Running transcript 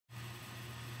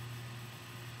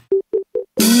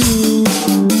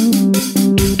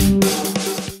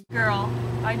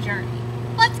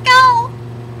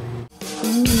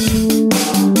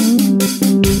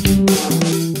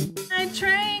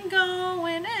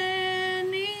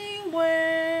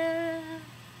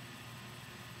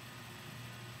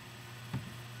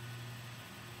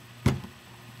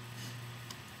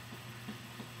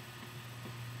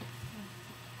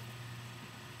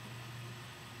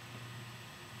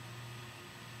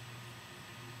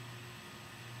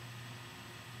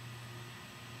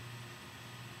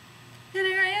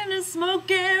in a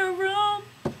smoky room,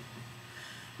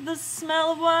 the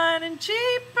smell of wine and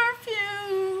cheap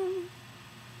perfume.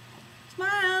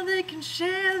 Smile, they can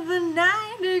share the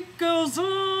night. It goes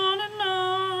on and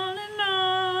on and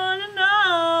on and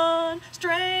on.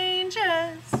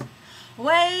 Strangers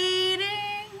waiting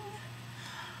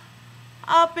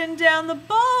up and down the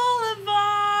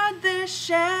boulevard, their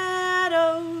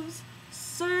shadows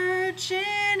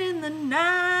searching in the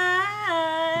night.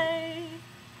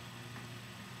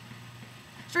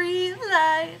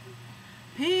 Streetlight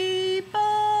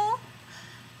people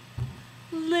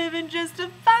living just to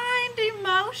find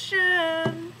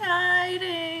emotion,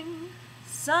 hiding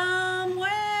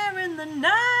somewhere in the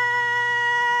night.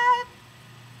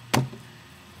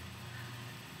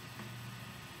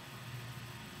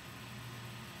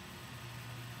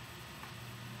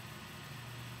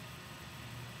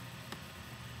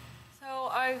 So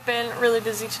I've been really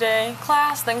busy today.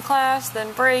 Class,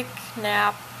 then break,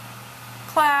 nap,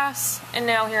 class, and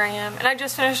now here I am. And I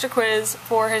just finished a quiz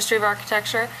for History of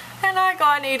Architecture, and I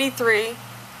got an 83.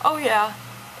 Oh yeah,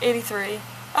 83.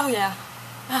 Oh yeah.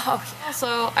 Oh yeah.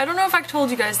 Also, I don't know if I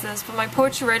told you guys this, but my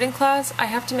poetry writing class, I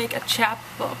have to make a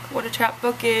chapbook. What a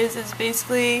chapbook is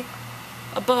basically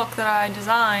a book that I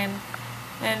design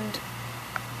and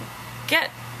get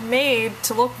made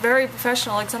to look very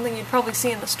professional, like something you'd probably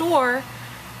see in the store.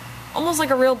 Almost like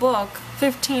a real book.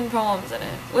 15 poems in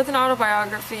it, with an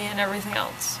autobiography and everything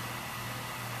else.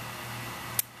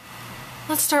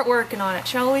 Let's start working on it,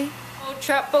 shall we? Oh,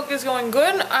 chapbook is going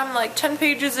good. I'm like 10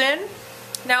 pages in.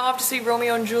 Now I'll have to see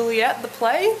Romeo and Juliet, the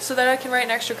play, so that I can write an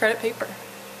extra credit paper.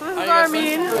 This is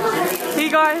Armin. He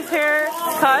got his hair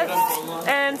cut,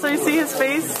 and so you see his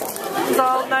face. It's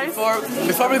all nice.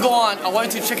 Before we go on, I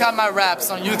want you to check out my raps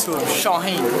on YouTube,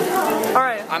 Shaheen.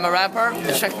 Alright. I'm a rapper,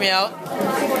 check me out,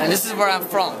 and this is where I'm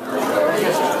from.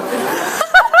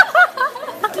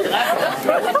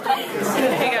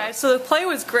 Hey guys, so the play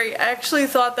was great. I actually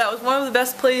thought that was one of the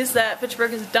best plays that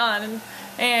Fitchburg has done,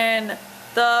 and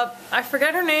I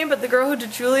forget her name, but the girl who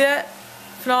did Juliet,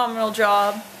 phenomenal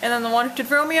job. And then the one who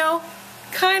did Romeo,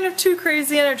 kind of too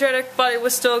crazy energetic, but it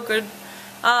was still good.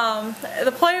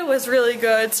 The play was really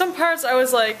good. Some parts I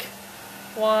was like,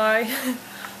 why?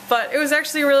 But it was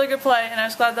actually a really good play, and I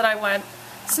was glad that I went.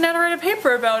 So now to write a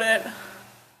paper about it.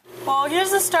 Well, here's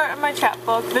the start of my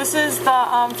chapbook. This is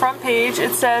the front page.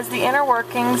 It says The Inner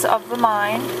Workings of the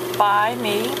Mind by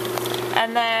me.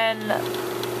 And then,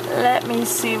 let me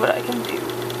see what I can do.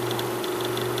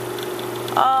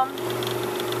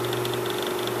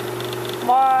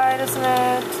 Why doesn't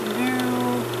it do...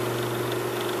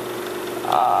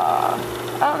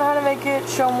 I don't know how to make it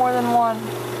show more than one.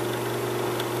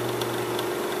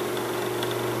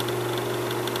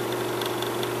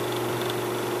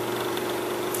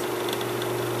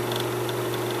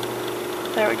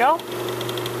 There we go.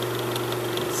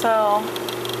 So,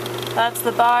 that's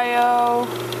the bio.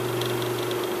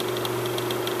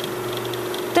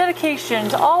 Dedication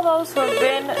to all those who have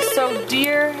been so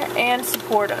dear and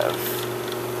supportive.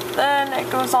 Then it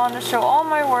goes on to show all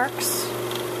my works,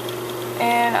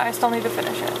 and I still need to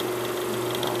finish it.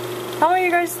 How many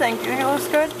of you guys think? You think it looks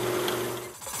good?